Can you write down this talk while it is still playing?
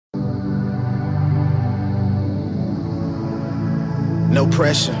No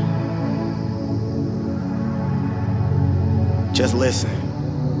pressure. Just listen.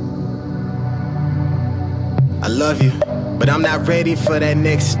 I love you, but I'm not ready for that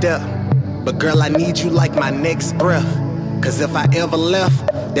next step. But girl, I need you like my next breath. Cause if I ever left,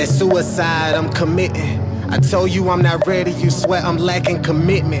 that's suicide I'm committing. I told you I'm not ready, you swear I'm lacking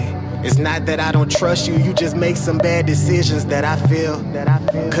commitment. It's not that I don't trust you, you just make some bad decisions that I feel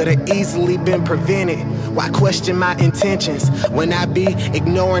could've easily been prevented. Why question my intentions when I be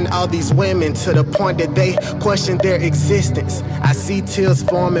ignoring all these women to the point that they question their existence? I see tears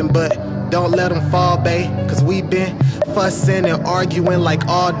forming, but don't let them fall, babe. Cause we been fussing and arguing like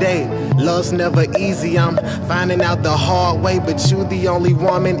all day. Love's never easy, I'm finding out the hard way. But you the only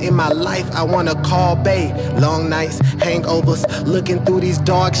woman in my life I wanna call babe. Long nights, hangovers, looking through these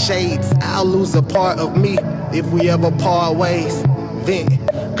dark shades. I'll lose a part of me if we ever part ways.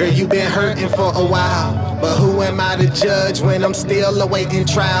 Vent. Girl, you been hurting for a while, but who am I to judge when I'm still awaiting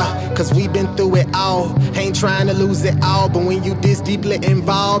trial? Cause we been through it all, ain't trying to lose it all. But when you this deeply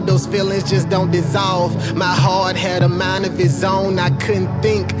involved, those feelings just don't dissolve. My heart had a mind of its own, I couldn't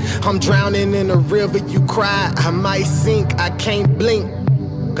think. I'm drowning in a river, you cry, I might sink, I can't blink.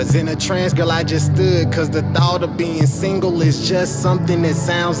 Cause in a trance, girl, I just stood. Cause the thought of being single is just something that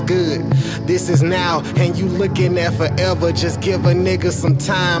sounds good. This is now, and you looking at forever. Just give a nigga some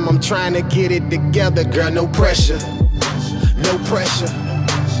time, I'm trying to get it together. Girl, no pressure, no pressure,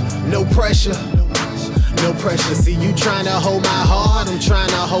 no pressure, no pressure. See, you trying to hold my heart, I'm trying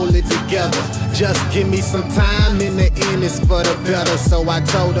to hold it together. Just give me some time, in the end it's for the better. So I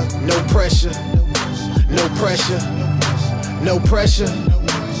told her, no pressure, no pressure, no pressure,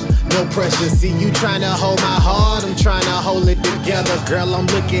 no pressure. See, you trying to hold my heart, I'm trying to hold it together. Girl, I'm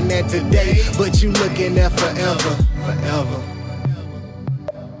looking at today, but you looking at forever, forever.